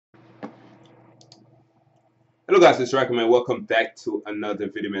Hello guys, it's Rack, man. Welcome back to another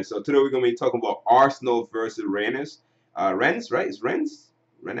video, man. So today we're gonna be talking about Arsenal versus Rennes. Rennes, right? It's Rennes,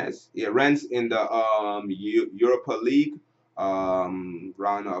 Rennes. Yeah, Rennes in the Europa League. Round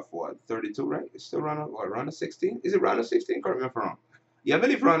of what? 32, right? It's still round of what? Round of 16? Is it round of 16? Correct me if I'm wrong. Yeah, I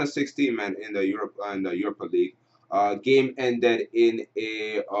believe round of 16, man, in the Europa League. Game ended in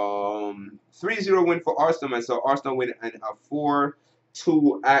a 3-0 win for Arsenal, man. So Arsenal win in a 4-2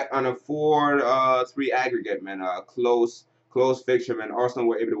 on a 4-3 aggregate, man. Close fixture, man. Arsenal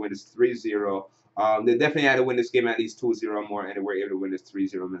were able to win this 3-0. They definitely had to win this game at least 2-0 more, and they were able to win this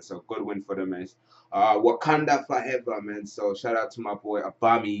 3-0, man. So good win for them, man. Wakanda forever, man. So shout out to my boy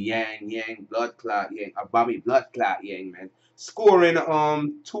Aubameyang, blood clot Yang, Aubamey blood clot Yang, man. Scoring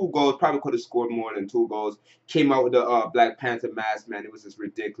 2 goals, probably could have scored more than 2 goals. Came out with the Black Panther mask, man. It was just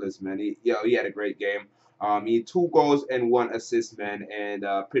ridiculous, man. He had a great game. He had 2 goals and 1 assist, man, and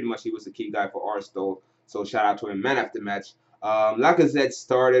pretty much he was the key guy for Arsenal. So shout out to him, man. After match, Lacazette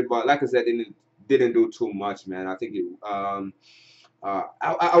started, but Lacazette didn't do too much, man. I think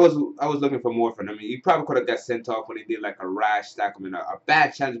I was looking for more from him. I mean, he probably could have got sent off when he did like a rash tackle. I mean, a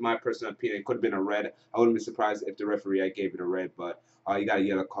bad challenge, in my personal opinion. It could have been a red. I wouldn't be surprised if the referee gave it a red, but he got a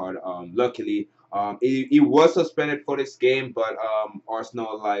yellow card. Luckily, he was suspended for this game, but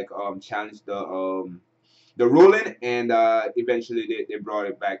Arsenal challenged the ruling, and eventually they brought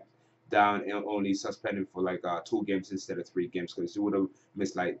it back down and only suspended for 2 games instead of 3 games because he would have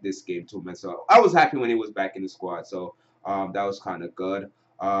missed like this game too, man. So I was happy when he was back in the squad. So that was kind of good.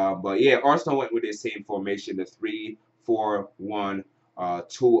 But yeah, Arsenal went with the same formation, the 3-4-1.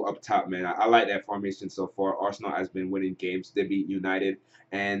 2 up top, man. I like that formation so far. Arsenal has been winning games. They beat United,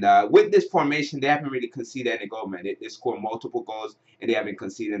 and with this formation, they haven't really conceded any goal, man. They scored multiple goals, and they haven't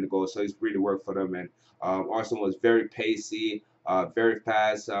conceded any goals, so it's really worked for them, man. Arsenal was very pacey, very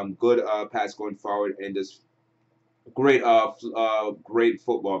fast, good pass going forward, and just great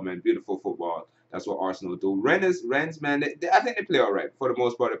football, man. Beautiful football. That's what Arsenal do. Rennes, man. I think they play all right for the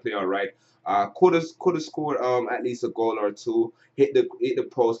most part. They play all right. Could have scored at least a goal or two. Hit the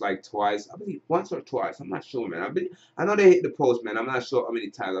post like twice. I believe once or twice. I'm not sure, man. I know they hit the post, man. I'm not sure how many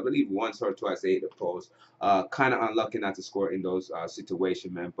times. I believe once or twice they hit the post. Kind of unlucky not to score in those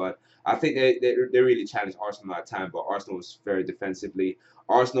situations, man. But I think they really challenged Arsenal at time. But Arsenal was very defensively.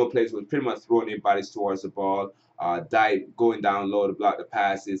 Arsenal players was pretty much throwing their bodies towards the ball. Going down low to block the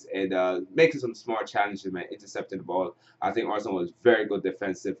passes and making some smart challenges, man, intercepting the ball. I think Arsenal was very good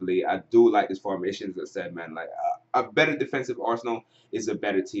defensively. I do like this formation, as I said, man. Like a better defensive Arsenal is a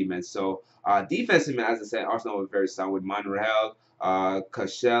better team, man. So defensive, man, as I said, Arsenal was very sound with Monreal,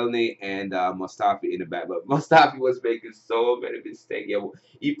 Koscielny, and Mustafi in the back. But Mustafi was making so many mistakes. Yeah,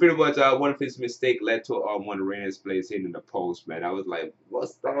 he pretty much one of his mistakes led to one of Rennes plays hitting the post, man. I was like,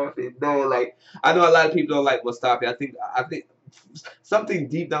 Mustafi, no, like I know a lot of people don't like Mustafi. I think something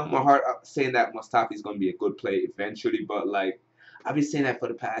deep down in my heart saying that Mustafi is gonna be a good player eventually, but like I've been saying that for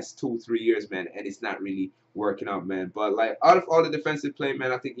the past 2, 3 years, man, and it's not really working out, man. But like out of all the defensive play,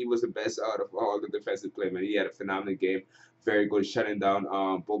 man, I think he was the best out of all the defensive play, man. He had a phenomenal game, very good shutting down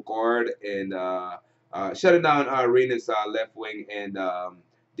Bogard and shutting down Rena's left wing and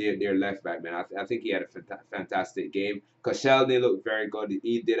their left back, man. I think he had a fantastic game. Koscielny looked very good.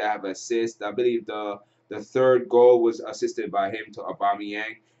 He did have an assist. I believe the third goal was assisted by him to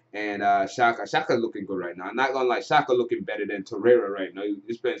Aubameyang. And Shaka looking good right now. I'm not gonna lie, Shaka looking better than Torreira right now.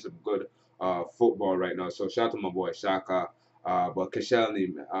 He's playing some good football right now. So shout out to my boy Shaka. But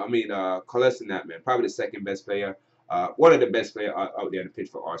Koscielny, Kolasinac, man, probably the second best player. One of the best players out there on the pitch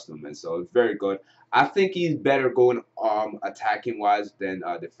for Arsenal, man. So very good. I think he's better going attacking wise than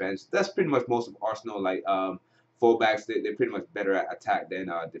defense. That's pretty much most of Arsenal fullbacks. They're pretty much better at attack than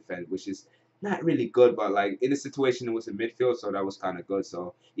defense, which is not really good. But like in the situation, it was in midfield, so that was kind of good.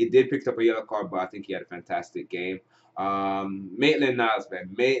 So he did pick up a yellow card, but I think he had a fantastic game. Maitland-Niles, man.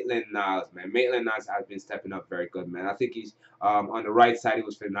 Maitland-Niles has been stepping up very good, man. I think he's on the right side. He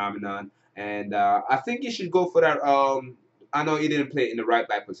was phenomenal, and I think he should go for that. I know he didn't play in the right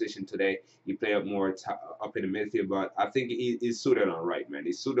back position today. He played up more up in the midfield, but I think he's suited on right, man.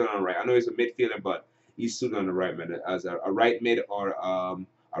 He's suited on right. I know he's a midfielder, but he's suited on the right, man. As a right mid or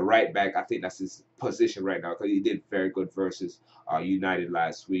a right back, I think that's his position right now because he did very good versus United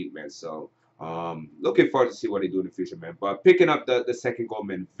last week, man. So looking forward to see what they do in the future, man. But picking up the second goal,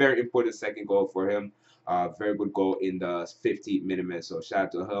 man, very important second goal for him. Very good goal in the 50th minute, man. So shout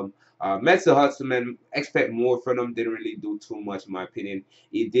out to him. Metzer Hudson, man, expect more from him. Didn't really do too much, in my opinion.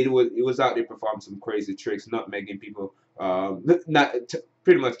 He was out there performing some crazy tricks, not making people,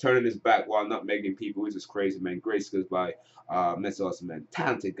 pretty much turning his back while not making people, which is crazy, man. Great skills by Metzer Hudson, man.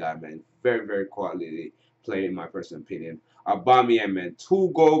 Talented guy, man. Very, very play in my personal opinion. Aubameyang, man,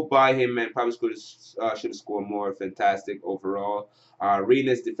 2 goals by him, man. Probably should have scored more. Fantastic overall.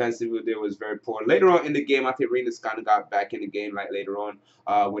 Rennes defensively there was very poor. Later on in the game, I think Rennes kind of got back in the game. Like later on,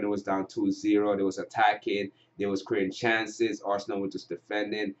 when it was down 2-0, there was attacking. There was creating chances. Arsenal was just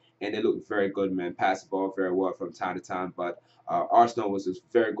defending, and they looked very good, man. Passed the ball very well from time to time, but Arsenal was just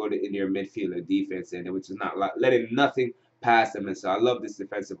very good in their midfield and defense, and it was just not letting nothing past them. And so I love this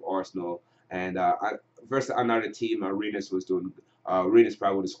defensive Arsenal. And versus another team, Rennes was doing. Rennes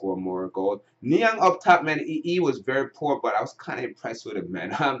probably would have scored more goals. Niang up top, man, he was very poor, but I was kind of impressed with him,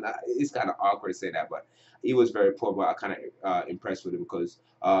 man. It's kind of awkward to say that, but he was very poor, but I kind of impressed with him because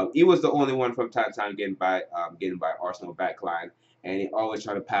he was the only one from time to time getting by Arsenal backline, and he always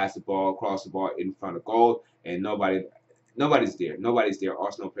trying to pass the ball, cross the ball in front of goal, and nobody's there. Nobody's there.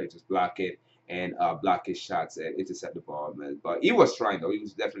 Arsenal players just block it and block his shots and intercept the ball, man. But he was trying though. He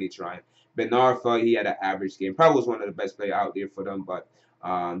was definitely trying. Benarfa, he had an average game. Probably was one of the best players out there for them, but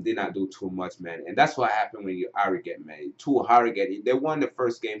did not do too much, man. And that's what happened when you're arrogant, man. Too arrogant. They won the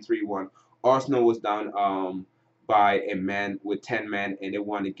first game 3-1. Arsenal was down by a man with 10 men, and they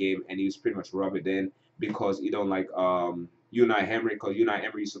won the game, and he was pretty much rub it in because he don't like Unai Emery, because Unai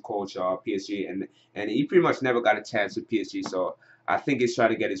Emery used to coach PSG, and he pretty much never got a chance with PSG. So I think he's trying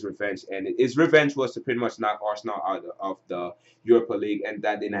to get his revenge, and his revenge was to pretty much knock Arsenal out of the Europa League, and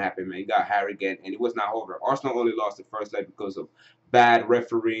that didn't happen, man. He got arrogant, and it was not over. Arsenal only lost the first leg because of bad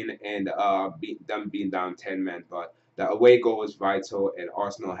refereeing and them being down 10 men, but the away goal was vital, and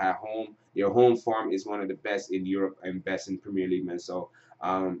Arsenal had home. Their home form is one of the best in Europe and best in Premier League, man. So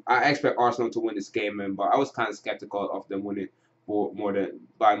I expect Arsenal to win this game, man, but I was kind of skeptical of them winning for more than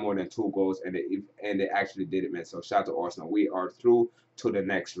 2 goals, and they actually did it, man. So shout out to Arsenal. We are through to the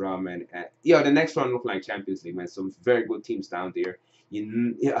next round, man. And, yeah, the next round look like Champions League, man. Some very good teams down there.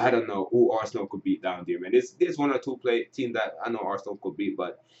 I don't know who Arsenal could beat down there, man. There's one or two teams that I know Arsenal could beat,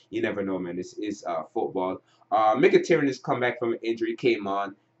 but you never know, man. This is football. Mkhitaryan has come back from an injury, came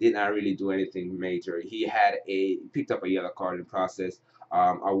on, did not really do anything major. He picked up a yellow card in the process.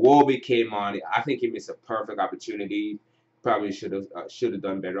 Iwobi came on. I think he missed a perfect opportunity. Probably should have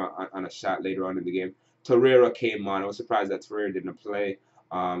done better on a shot later on in the game. Torreira came on. I was surprised that Torreira didn't play,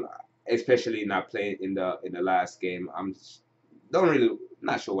 especially not playing in the last game.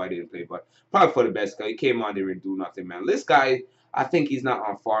 Not sure why he didn't play, but probably for the best because he came on there and do nothing, man. This guy, I think he's not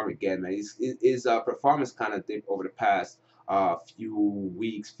on form again, man. His performance kind of dipped over the past few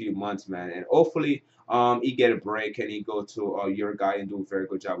weeks, few months, man. And hopefully he get a break and he go to your guy and do a very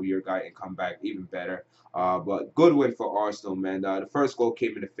good job with your guy and come back even better. But good win for Arsenal, man. The first goal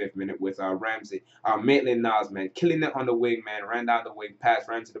came in the 5th minute with Ramsey. Maitland-Niles, man, killing it on the wing, man. Ran down the wing, passed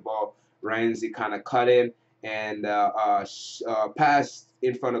Ramsey the ball. Ramsey kind of cut in and passed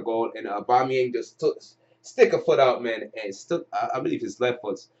in front of goal. And Aubameyang just stick a foot out, man, and I believe his left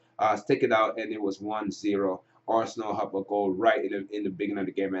foot stick it out, and it was 1-0. Arsenal have a goal right in the beginning of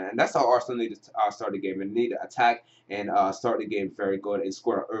the game, man. And that's how Arsenal need to start the game. And need to attack and start the game very good and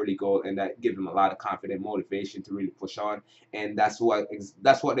score an early goal, and that give them a lot of confidence, motivation to really push on. And that's what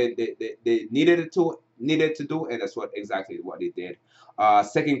they needed to do, and that's exactly what they did.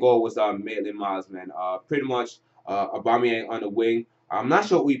 Second goal was Maitland-Niles, man. Pretty much Aubameyang on the wing. I'm not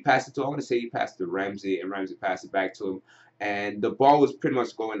sure who he passed it to. I want to say he passed it to Ramsey, and Ramsey passed it back to him. And the ball was pretty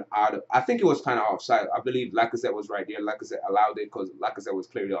much going out of. I think it was kind of offside. I believe Lacazette was right there. Lacazette allowed it because Lacazette was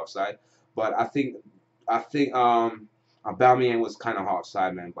clearly offside. But I think Aubameyang was kind of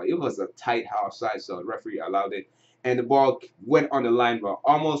offside, man. But it was a tight offside, so the referee allowed it. And the ball went on the line, but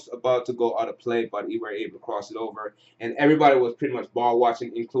almost about to go out of play, but he were able to cross it over. And everybody was pretty much ball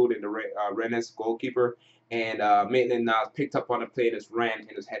watching, including the Rennes goalkeeper. And Maitland-Niles picked up on the play and just ran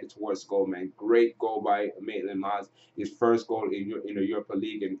and just headed towards goal, man. Great goal by Maitland-Niles. His first goal in the Europa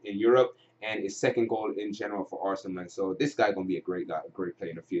League in Europe, and his second goal in general for Arsenal, man. So this guy gonna be a great player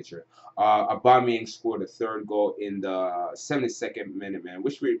in the future. Aubameyang scored the third goal in the 72nd minute, man,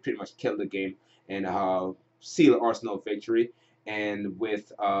 which really pretty much killed the game and sealed Arsenal victory. And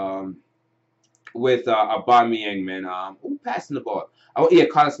with Aubameyang, man, who passing the ball? Oh yeah,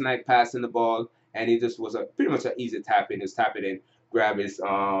 Kolasinac passing the ball. And he just was pretty much an easy tap in. Just tap it in, grab his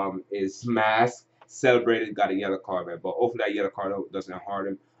mask, celebrated, got a yellow card, man. But hopefully that yellow card doesn't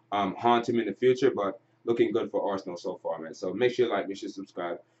haunt him in the future. But looking good for Arsenal so far, man. So make sure you like, make sure you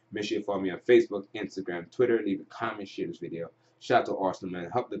subscribe, make sure you follow me on Facebook, Instagram, Twitter, leave a comment, share this video. Shout out to Arsenal, man.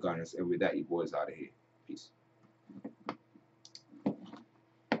 Help the Gunners. And with that, you boys out of here. Peace.